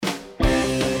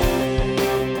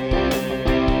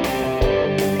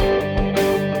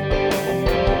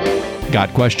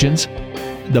Got questions?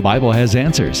 The Bible has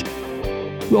answers.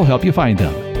 We'll help you find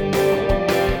them.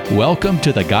 Welcome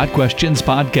to the Got Questions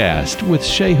podcast with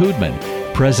Shea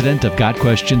Hoodman, president of Got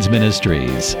Questions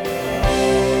Ministries.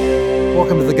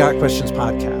 Welcome to the Got Questions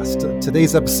podcast.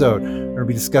 Today's episode, we're going to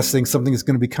be discussing something that's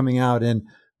going to be coming out in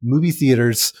movie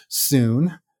theaters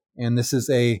soon. And this is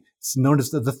it's known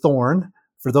as The Thorn.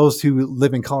 For those who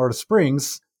live in Colorado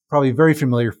Springs, probably very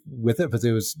familiar with it because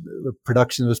it was a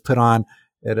production that was put on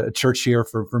at a church here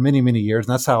for many, many years.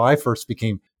 And that's how I first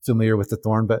became familiar with The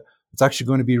Thorn. But it's actually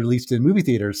going to be released in movie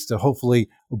theaters to hopefully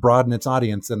broaden its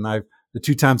audience. And the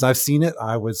two times I've seen it,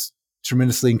 I was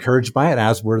tremendously encouraged by it,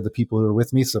 as were the people who were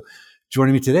with me. So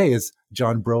joining me today is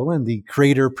John Brolin, the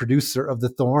creator, producer of The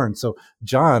Thorn. So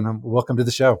John, welcome to the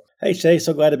show. Hey, Shea,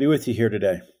 so glad to be with you here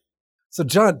today. So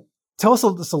John, tell us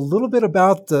just a little bit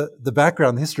about the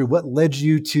background, the history. What led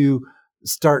you to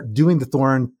start doing The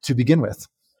Thorn to begin with?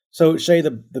 So Shea,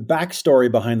 the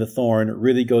backstory behind The Thorn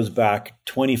really goes back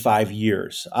 25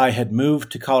 years. I had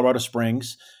moved to Colorado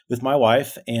Springs with my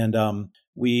wife, and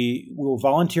we were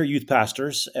volunteer youth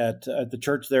pastors at the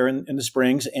church there in the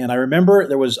Springs. And I remember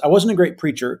I wasn't a great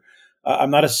preacher.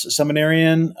 I'm not a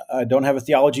seminarian. I don't have a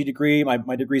theology degree. My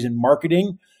degree's in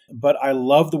marketing. But I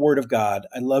love the Word of God.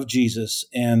 I love Jesus.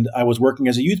 And I was working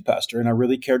as a youth pastor, and I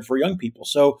really cared for young people.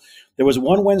 So there was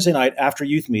one Wednesday night after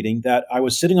youth meeting that I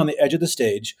was sitting on the edge of the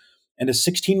stage, and a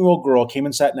 16-year-old girl came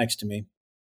and sat next to me.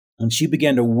 And she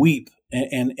began to weep,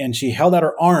 and she held out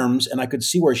her arms, and I could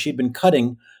see where she'd been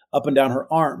cutting up and down her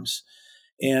arms.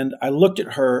 And I looked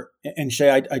at her, and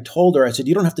Shea, I told her, I said,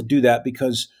 you don't have to do that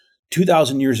because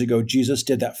 2,000 years ago, Jesus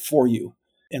did that for you.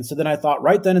 And so then I thought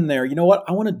right then and there, you know what?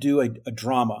 I want to do a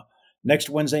drama next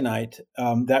Wednesday night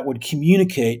that would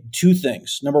communicate two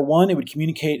things. Number one, it would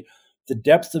communicate the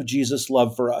depth of Jesus'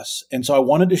 love for us. And so I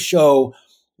wanted to show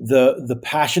the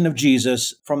passion of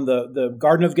Jesus from the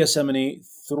Garden of Gethsemane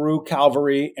through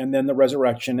Calvary and then the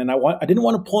resurrection. And I didn't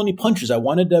want to pull any punches. I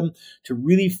wanted them to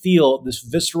really feel this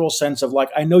visceral sense of, like,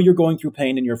 I know you're going through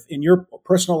pain in your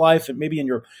personal life and maybe in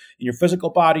your physical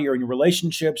body or in your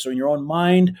relationships or in your own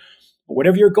mind.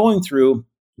 Whatever you're going through,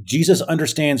 Jesus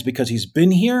understands because he's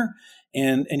been here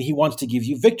and he wants to give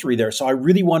you victory there. So I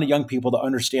really wanted young people to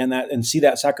understand that and see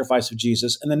that sacrifice of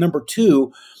Jesus. And then number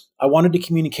two, I wanted to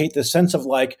communicate the sense of,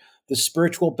 like, the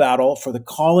spiritual battle for the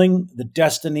calling, the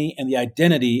destiny, and the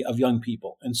identity of young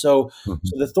people. And so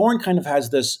The Thorn kind of has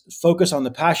this focus on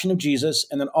the passion of Jesus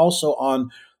and then also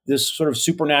on this sort of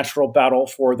supernatural battle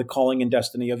for the calling and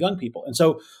destiny of young people. And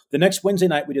so the next Wednesday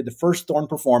night, we did the first Thorn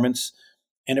performance,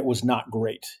 and it was not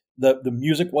great. The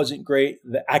music wasn't great.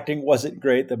 The acting wasn't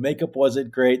great. The makeup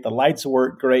wasn't great. The lights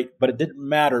weren't great, but it didn't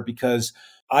matter because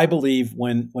I believe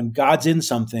when God's in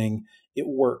something, it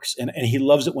works. And he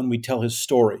loves it when we tell his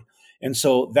story. And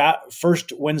so that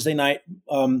first Wednesday night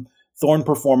Thorn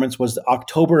performance was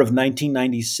October of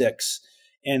 1996.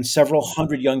 And several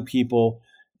hundred young people,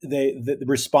 they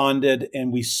responded,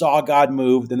 and we saw God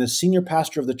move. Then the senior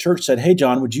pastor of the church said, hey,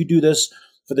 John, would you do this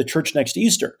for the church next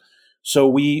Easter? So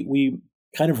we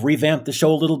kind of revamped the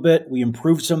show a little bit. We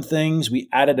improved some things. We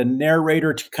added a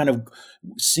narrator to kind of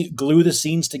glue the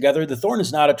scenes together. The Thorn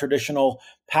is not a traditional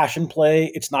passion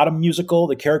play. It's not a musical.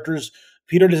 The characters,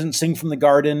 Peter doesn't sing from the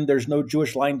garden. There's no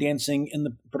Jewish line dancing in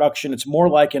the production. It's more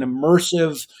like an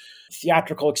immersive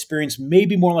theatrical experience,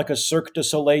 maybe more like a Cirque du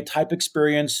Soleil type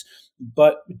experience,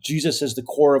 but Jesus is the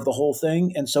core of the whole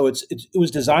thing. And so it was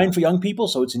designed for young people.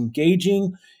 So it's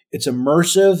engaging, it's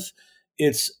immersive,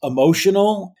 it's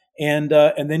emotional, and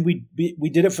then we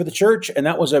did it for the church, and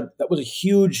that was a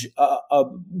huge.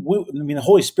 The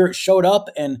Holy Spirit showed up,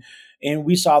 and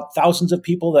we saw thousands of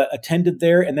people that attended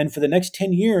there, and then for the next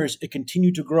 10 years, it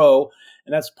continued to grow,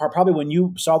 and that's probably when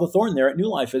you saw The Thorn there at New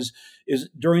Life. Is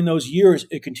during those years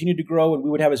it continued to grow, and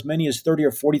we would have as many as 30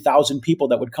 or 40,000 people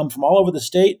that would come from all over the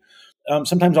state,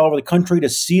 sometimes all over the country, to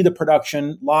see the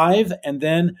production live, and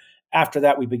then after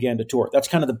that we began to tour. That's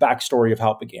kind of the backstory of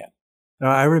how it began.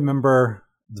 I remember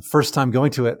the first time going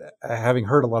to it, having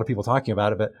heard a lot of people talking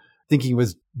about it, but thinking it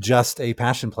was just a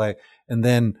passion play, and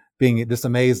then being just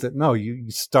amazed that no,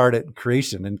 you start at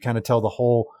creation and kind of tell the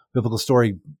whole biblical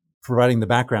story, providing the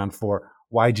background for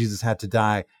why Jesus had to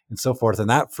die and so forth. And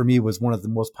that for me was one of the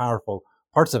most powerful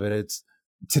parts of it. It's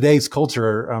today's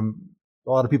culture. A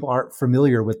lot of people aren't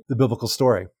familiar with the biblical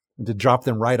story, and to drop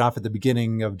them right off at the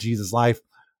beginning of Jesus' life.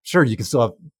 Sure, you can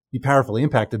still be powerfully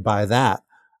impacted by that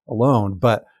alone,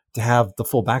 but to have the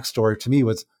full backstory to me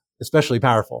was especially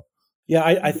powerful. Yeah,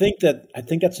 I think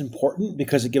that's important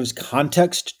because it gives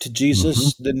context to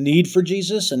Jesus, the need for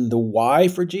Jesus and the why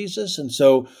for Jesus. And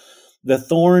so The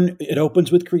Thorn, it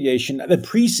opens with creation. The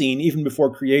pre-scene, even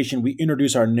before creation, we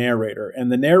introduce our narrator.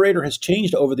 And the narrator has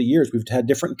changed over the years. We've had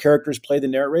different characters play the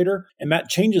narrator, and that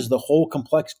changes the whole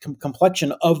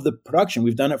complexion of the production.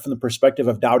 We've done it from the perspective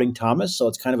of doubting Thomas, so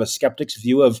it's kind of a skeptic's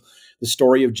view of the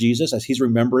story of Jesus as he's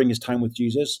remembering his time with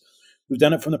Jesus. We've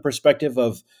done it from the perspective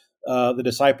of the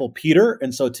disciple Peter.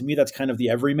 And so to me, that's kind of the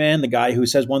everyman, the guy who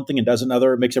says one thing and does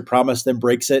another, makes a promise, then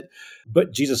breaks it,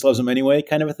 but Jesus loves him anyway,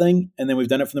 kind of a thing. And then we've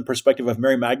done it from the perspective of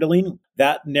Mary Magdalene.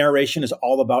 That narration is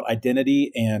all about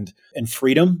identity and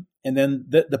freedom. And then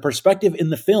the perspective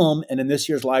in the film and in this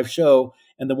year's live show,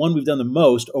 and the one we've done the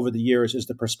most over the years, is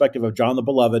the perspective of John the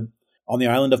Beloved on the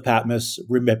island of Patmos,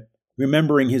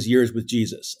 remembering his years with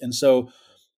Jesus. And so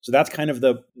that's kind of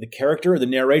the character, the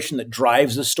narration that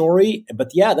drives the story. But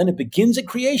yeah, then it begins at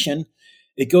creation.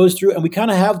 It goes through, and we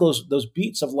kind of have those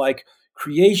beats of like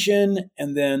creation,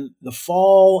 and then the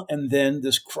fall, and then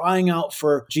this crying out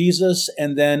for Jesus,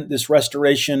 and then this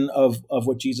restoration of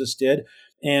what Jesus did.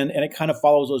 And it kind of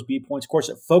follows those beat points. Of course,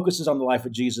 it focuses on the life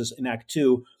of Jesus in Act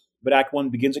 2, but Act 1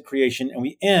 begins at creation, and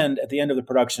we end at the end of the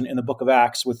production in the book of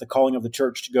Acts with the calling of the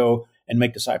church to go and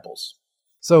make disciples.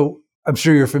 So I'm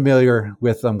sure you're familiar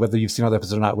with, whether you've seen all the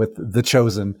episodes or not, with The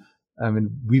Chosen. I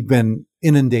mean, we've been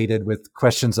inundated with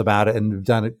questions about it, and we've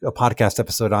done a podcast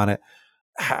episode on it.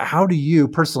 How do you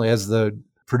personally, as the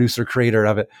producer, creator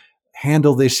of it,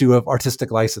 handle the issue of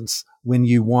artistic license when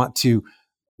you want to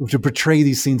portray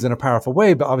these scenes in a powerful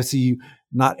way? But obviously,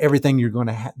 not everything you're going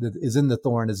to that is in The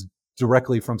Thorn is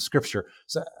directly from Scripture.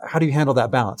 So how do you handle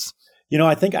that balance?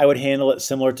 I think I would handle it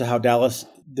similar to how Dallas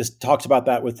talks about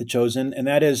that with The Chosen, and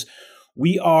that is,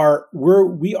 we are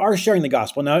sharing the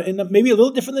gospel now, and maybe a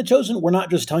little different than The Chosen. We're not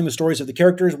just telling the stories of the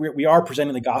characters; we are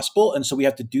presenting the gospel, and so we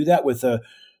have to do that with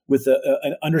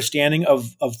an understanding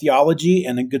of theology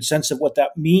and a good sense of what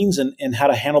that means and how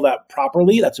to handle that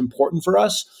properly. That's important for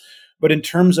us. But in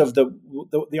terms of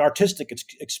the artistic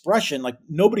expression, like,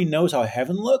 nobody knows how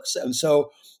heaven looks, and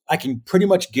so I can pretty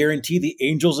much guarantee the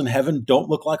angels in heaven don't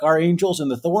look like our angels in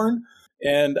The Thorn.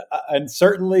 And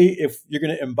certainly, if you're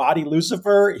going to embody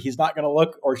Lucifer, he's not going to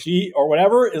look, or she, or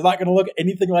whatever, is not going to look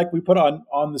anything like we put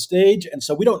on the stage. And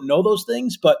so we don't know those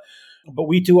things, but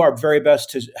we do our very best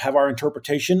to have our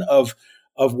interpretation of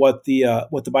what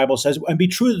the Bible says, and be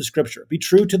true to the Scripture. Be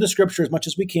true to the Scripture as much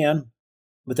as we can,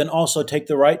 but then also take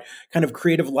the right kind of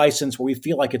creative license where we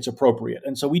feel like it's appropriate.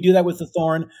 And so we do that with The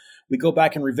Thorn. We go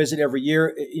back and revisit every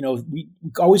year. We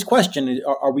always question: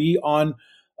 Are we on?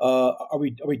 Are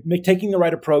we taking the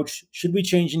right approach? Should we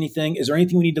change anything? Is there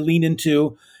anything we need to lean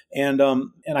into? And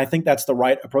I think that's the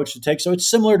right approach to take. So it's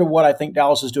similar to what I think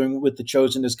Dallas is doing with The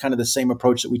Chosen, is kind of the same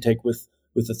approach that we take with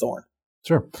The Thorn.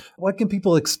 Sure. What can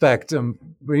people expect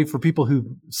for people who've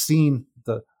seen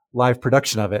the live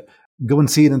production of it? Go and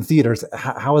see it in theaters.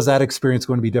 How is that experience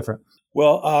going to be different?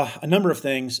 Well, a number of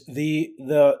things. The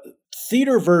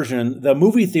theater version, the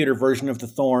movie theater version of The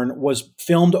Thorn, was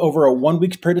filmed over a 1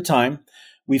 week period of time.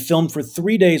 We filmed for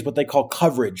 3 days what they call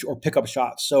coverage or pickup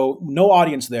shots. So no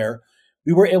audience there.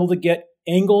 We were able to get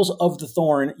angles of The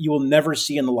Thorn you will never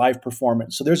see in the live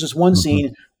performance. So there's this one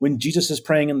scene when Jesus is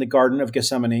praying in the Garden of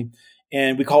Gethsemane,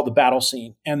 and we call it the battle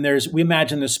scene. And we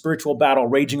imagine this spiritual battle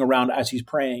raging around as he's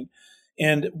praying.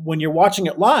 And when you're watching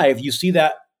it live, you see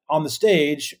that on the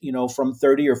stage, from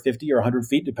 30 or 50 or 100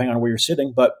 feet, depending on where you're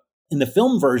sitting. But in the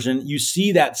film version, you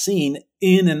see that scene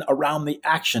in and around the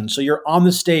action. So you're on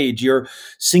the stage, you're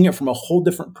seeing it from a whole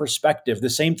different perspective. The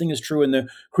same thing is true in the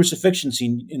crucifixion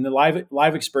scene. In the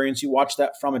live experience, you watch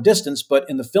that from a distance, but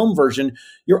in the film version,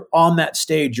 you're on that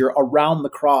stage, you're around the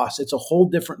cross. It's a whole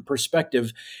different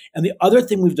perspective. And the other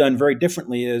thing we've done very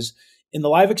differently is, in the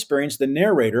live experience, the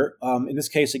narrator, in this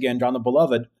case, again, John the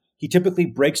Beloved, he typically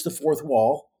breaks the fourth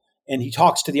wall and he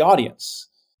talks to the audience.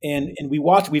 And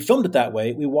we filmed it that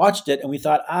way. We watched it and we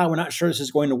thought, we're not sure this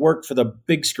is going to work for the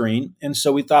big screen. And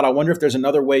so we thought, I wonder if there's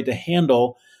another way to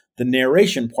handle the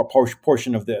narration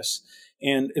portion of this.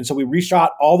 And so we reshot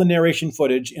all the narration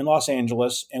footage in Los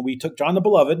Angeles, and we took John the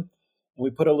Beloved and we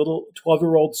put a little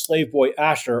 12-year-old slave boy,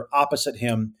 Asher, opposite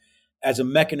him as a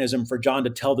mechanism for John to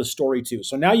tell the story to.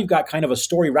 So now you've got kind of a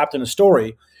story wrapped in a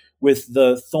story with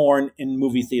The Thorn in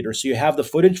movie theater. So you have the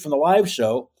footage from the live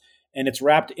show, and it's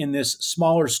wrapped in this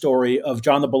smaller story of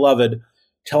John the Beloved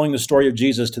telling the story of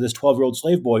Jesus to this 12-year-old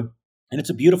slave boy. And it's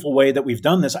a beautiful way that we've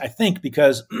done this, I think,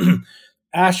 because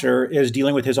Asher is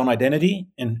dealing with his own identity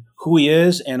and who he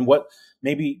is, and what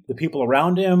maybe the people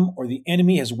around him or the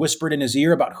enemy has whispered in his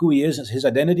ear about who he is and his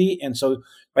identity. And so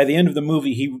by the end of the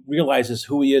movie, he realizes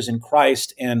who he is in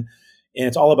Christ, and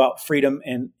it's all about freedom.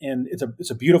 And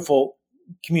it's a beautiful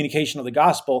communication of the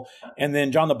gospel. And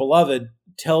then John the Beloved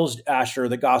tells Asher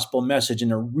the gospel message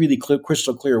in a really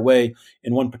crystal clear way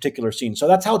in one particular scene. So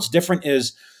that's how it's different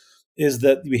is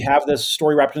that we have this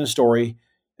story wrapped in a story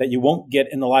that you won't get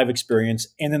in the live experience.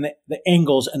 And then the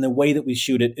angles and the way that we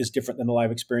shoot it is different than the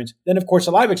live experience. Then, of course,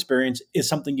 the live experience is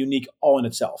something unique all in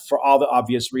itself for all the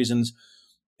obvious reasons.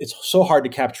 It's so hard to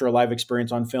capture a live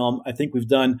experience on film. I think we've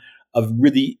done a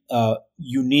really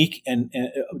unique and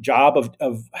job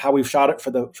of how we've shot it for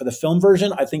the film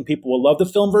version. I think people will love the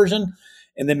film version,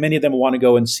 and then many of them will want to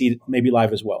go and see it maybe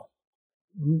live as well.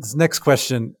 This next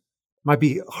question might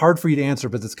be hard for you to answer,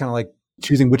 but it's kind of like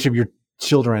choosing which of your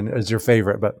children is your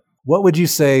favorite. But what would you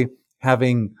say,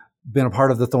 having been a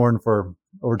part of The Thorn for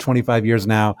over 25 years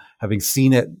now, having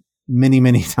seen it many,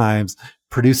 many times,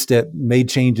 produced it, made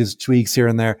changes, tweaks here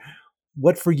and there,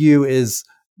 what for you is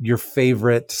your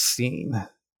favorite scene?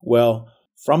 Well,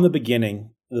 from the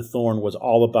beginning, The Thorn was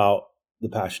all about the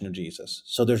Passion of Jesus.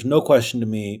 So there's no question to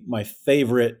me, my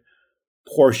favorite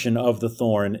portion of The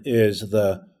Thorn is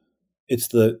the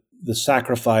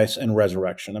sacrifice and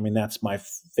resurrection. I mean, that's my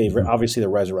favorite. Mm-hmm. Obviously, the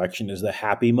resurrection is the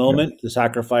happy moment. The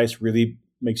sacrifice really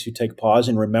makes you take pause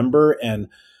and remember, and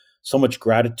so much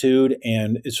gratitude,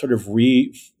 and it sort of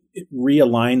it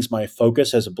realigns my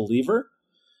focus as a believer.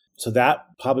 So that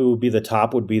probably would be the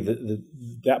top, would be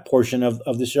that portion of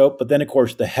the show. But then, of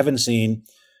course, the heaven scene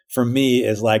for me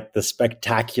is like the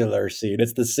spectacular scene.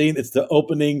 It's the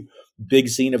opening big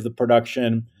scene of the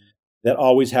production that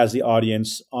always has the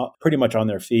audience pretty much on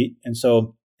their feet. And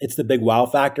so it's the big wow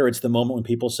factor. It's the moment when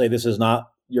people say, this is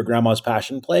not your grandma's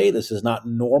passion play. This is not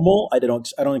normal. I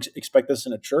don't expect this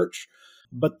in a church.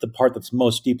 But the part that's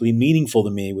most deeply meaningful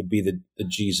to me would be the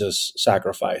Jesus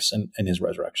sacrifice and his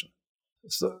resurrection.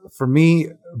 So for me,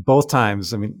 both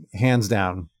times, I mean, hands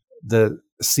down, the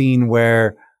scene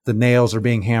where the nails are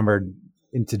being hammered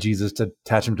into Jesus to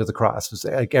attach him to the cross, it's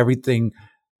like everything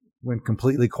went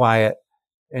completely quiet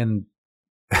and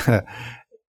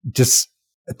just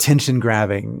attention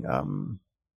grabbing,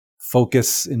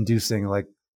 focus inducing, like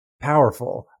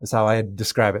powerful is how I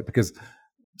describe it, because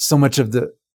so much of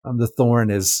the Thorn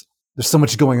is, there's so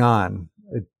much going on.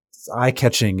 It's eye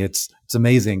catching. It's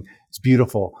amazing. It's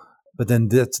beautiful. But then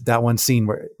that one scene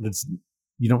where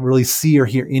you don't really see or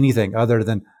hear anything other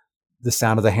than the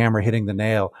sound of the hammer hitting the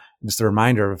nail. And just a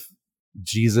reminder of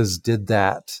Jesus did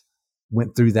that,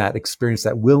 went through that, experienced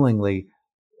that willingly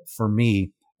for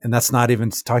me. And that's not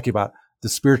even talking about the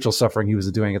spiritual suffering he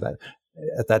was doing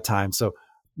at that time. So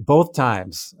both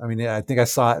times, I mean, I think I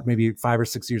saw it maybe 5 or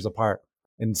 6 years apart.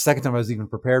 And the second time I was even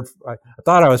prepared. I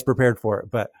thought I was prepared for it,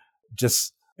 but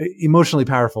just emotionally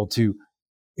powerful to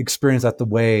experience that the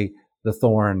way The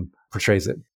Thorn portrays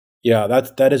it. Yeah,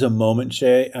 that is a moment,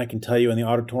 Shay. I can tell you in the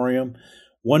auditorium,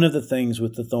 one of the things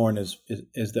with The Thorn is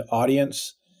the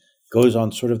audience goes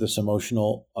on sort of this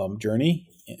emotional journey,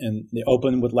 and they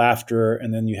open with laughter,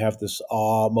 and then you have this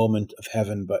awe moment of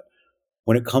heaven. But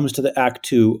when it comes to the act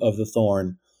 2 of The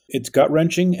Thorn, it's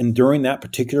gut-wrenching. And during that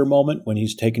particular moment, when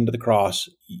he's taken to the cross,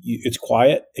 it's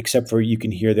quiet, except for you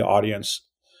can hear the audience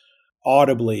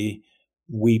audibly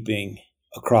weeping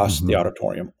across the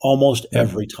auditorium almost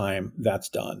every time that's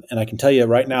done. And I can tell you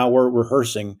right now, we're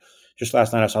rehearsing. Just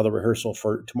last night, I saw the rehearsal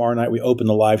for tomorrow night. We open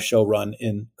the live show run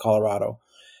in Colorado,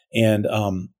 and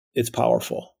it's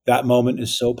powerful. That moment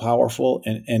is so powerful,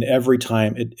 and every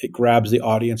time it grabs the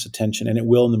audience attention, and it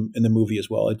will in the movie as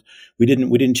well. We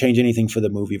didn't change anything for the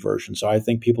movie version, so I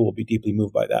think people will be deeply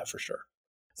moved by that for sure.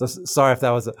 So sorry if that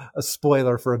was a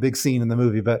spoiler for a big scene in the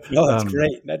movie, but no, that's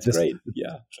great. That's great.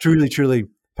 Yeah, truly, truly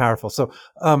powerful. So,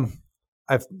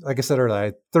 like I said earlier,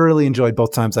 I thoroughly enjoyed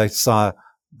both times I saw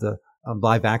the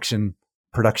live action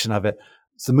production of it.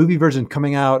 It's the movie version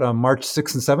coming out March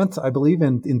 6th and 7th, I believe,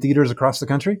 in theaters across the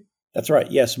country. That's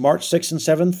right. Yes, March 6th and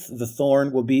 7th, The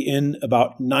Thorn will be in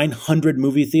about 900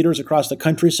 movie theaters across the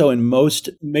country. So in most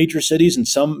major cities and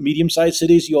some medium-sized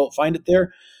cities, you'll find it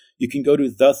there. You can go to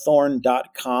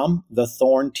thethorn.com,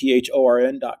 thethorn,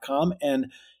 THORN.com,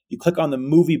 and you click on the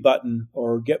movie button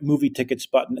or get movie tickets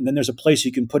button, and then there's a place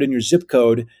you can put in your zip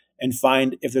code and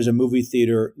find if there's a movie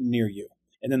theater near you.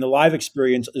 And then the live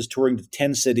experience is touring to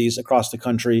 10 cities across the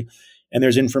country, and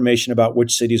there's information about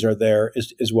which cities are there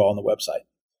as well on the website.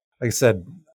 Like I said,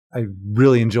 I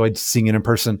really enjoyed seeing it in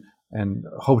person and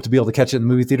hope to be able to catch it in the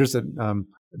movie theaters. And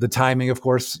the timing, of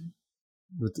course,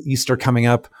 with Easter coming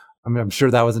up, I mean, I'm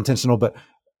sure that was intentional, but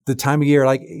the time of year,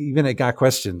 like even at Got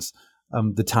Questions,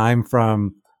 the time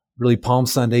from really Palm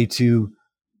Sunday to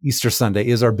Easter Sunday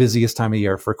is our busiest time of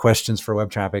year for questions, for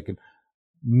web traffic, and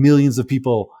millions of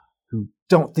people who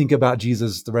don't think about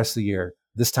Jesus the rest of the year.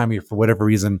 This time of year, for whatever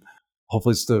reason,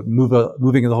 hopefully it's the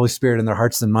moving of the Holy Spirit in their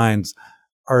hearts and minds,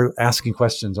 are asking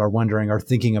questions, are wondering, are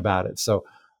thinking about it. So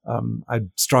I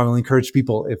strongly encourage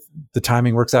people, if the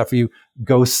timing works out for you,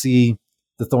 go see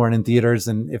The Thorn in theaters.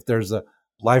 And if there's a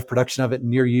live production of it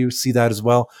near you, see that as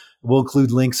well. We'll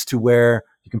include links to where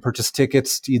you can purchase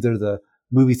tickets to either the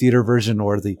movie theater version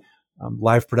or the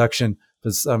live production,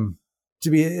 because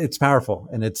it's powerful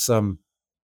and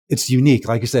it's unique.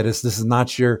 Like you said, this is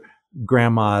not your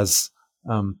grandma's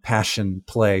passion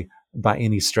play by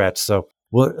any stretch. So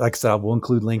like I said, we'll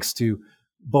include links to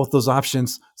both those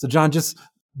options. So John, just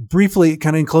briefly,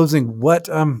 kind of in closing,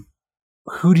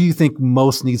 who do you think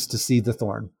most needs to see The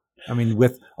Thorn? I mean,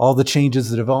 with all the changes,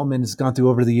 the development has gone through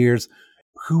over the years,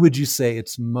 who would you say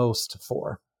it's most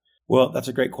for? Well, that's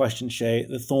a great question, Shay.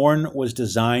 The Thorn was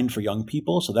designed for young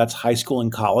people. So that's high school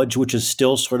and college, which is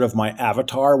still sort of my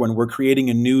avatar. When we're creating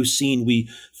a new scene, we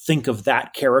think of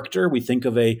that character. We think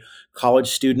of a college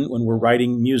student when we're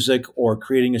writing music or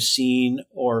creating a scene.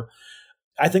 Or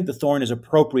I think The Thorn is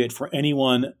appropriate for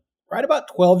anyone right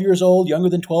about 12 years old. Younger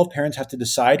than 12, parents have to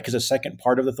decide, because the second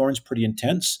part of The Thorn is pretty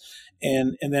intense.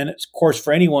 And then, of course,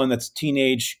 for anyone that's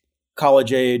teenage,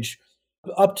 college age,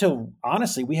 up to,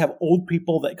 honestly, we have old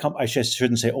people that come. I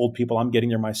shouldn't say old people. I'm getting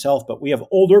there myself. But we have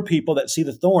older people that see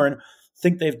The Thorn,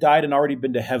 think they've died and already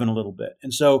been to heaven a little bit.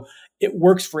 And so it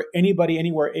works for anybody,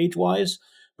 anywhere age-wise.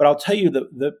 But I'll tell you,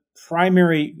 the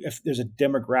primary, if there's a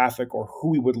demographic or who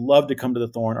we would love to come to The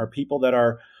Thorn, are people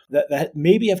that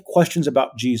maybe have questions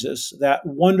about Jesus, that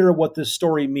wonder what this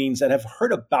story means, that have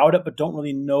heard about it but don't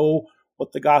really know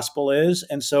what the gospel is.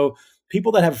 And so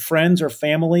people that have friends or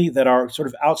family that are sort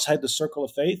of outside the circle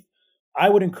of faith, I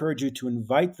would encourage you to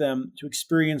invite them to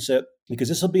experience it, because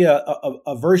this will be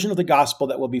a version of the gospel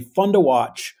that will be fun to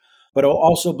watch, but it will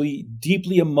also be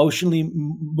deeply emotionally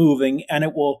moving, and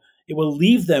it will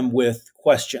leave them with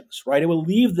questions, right? It will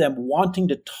leave them wanting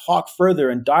to talk further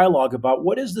and dialogue about,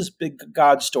 what is this big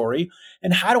God story,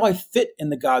 and how do I fit in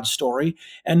the God story?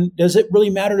 And does it really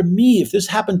matter to me? If this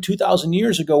happened 2,000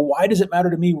 years ago, why does it matter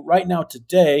to me right now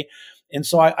today? And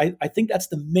so I think that's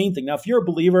the main thing. Now, if you're a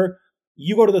believer,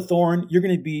 you go to The Thorn, you're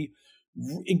going to be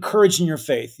encouraged in your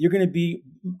faith. You're going to be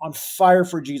on fire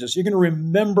for Jesus. You're going to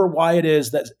remember why it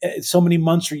is that so many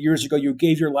months or years ago you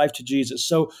gave your life to Jesus.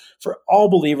 So for all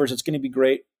believers, it's going to be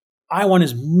great. I want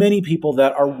as many people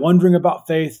that are wondering about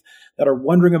faith, that are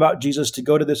wondering about Jesus, to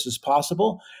go to this as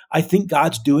possible. I think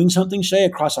God's doing something, Shay,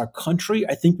 across our country.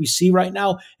 I think we see right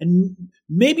now, and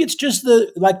maybe it's just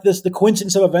the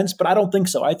coincidence of events, but I don't think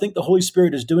so. I think the Holy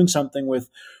Spirit is doing something with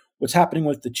what's happening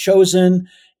with The Chosen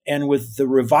and with the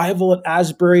revival at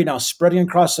Asbury now spreading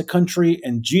across the country,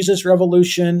 and Jesus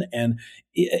Revolution. And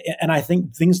I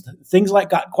think things like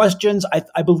Got Questions,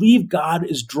 I believe God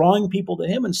is drawing people to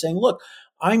him and saying, look,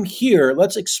 I'm here.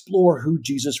 Let's explore who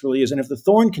Jesus really is. And if The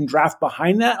Thorn can draft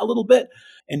behind that a little bit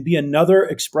and be another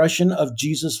expression of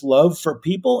Jesus' love for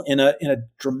people in a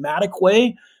dramatic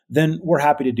way, then we're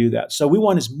happy to do that. So we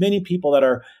want as many people that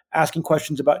are asking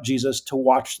questions about Jesus to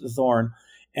watch The Thorn.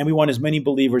 And we want as many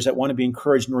believers that want to be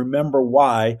encouraged and remember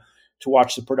why to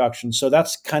watch the production. So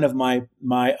that's kind of my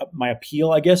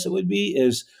appeal, I guess it would be,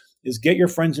 is get your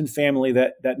friends and family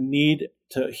that need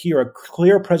to hear a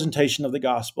clear presentation of the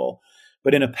gospel,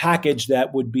 but in a package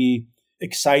that would be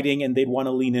exciting and they'd want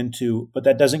to lean into, but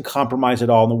that doesn't compromise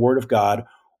at all in the Word of God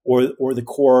or the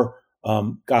core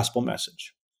gospel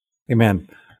message. Amen.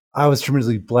 I was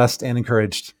tremendously blessed and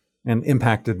encouraged and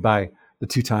impacted by the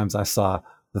 2 times I saw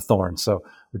The Thorn. So I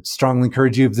would strongly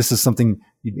encourage you, if this is something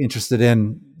you'd be interested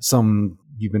in, some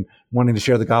you've been wanting to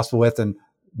share the gospel with and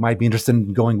might be interested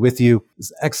in going with you,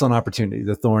 it's an excellent opportunity.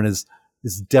 The Thorn is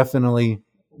definitely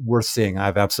worth seeing. I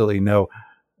have absolutely no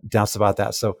doubts about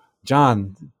that. So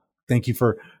John, thank you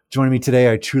for joining me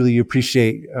today. I truly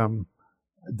appreciate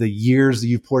the years that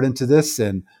you've poured into this,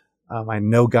 and I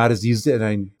know God has used it, and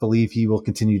I believe he will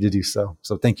continue to do so.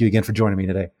 So thank you again for joining me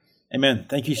today. Amen.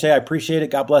 Thank you, Shay. I appreciate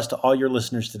it. God bless to all your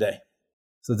listeners today.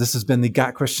 So this has been the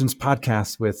Got Questions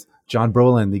podcast with John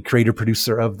Brolin, the creator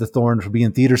producer of The Thorn, which will be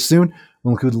in theaters soon.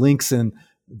 We'll include links in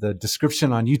the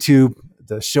description on YouTube,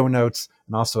 the show notes,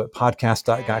 and also at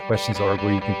podcast.gotquestions.org,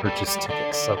 where you can purchase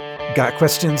tickets. So Got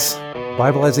Questions,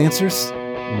 Bible has answers,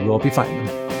 and we'll be finding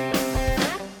them.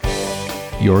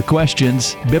 Your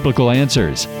questions, biblical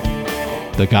answers.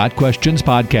 The Got Questions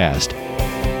podcast.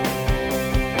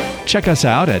 Check us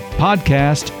out at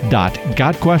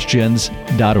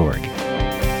podcast.gotquestions.org.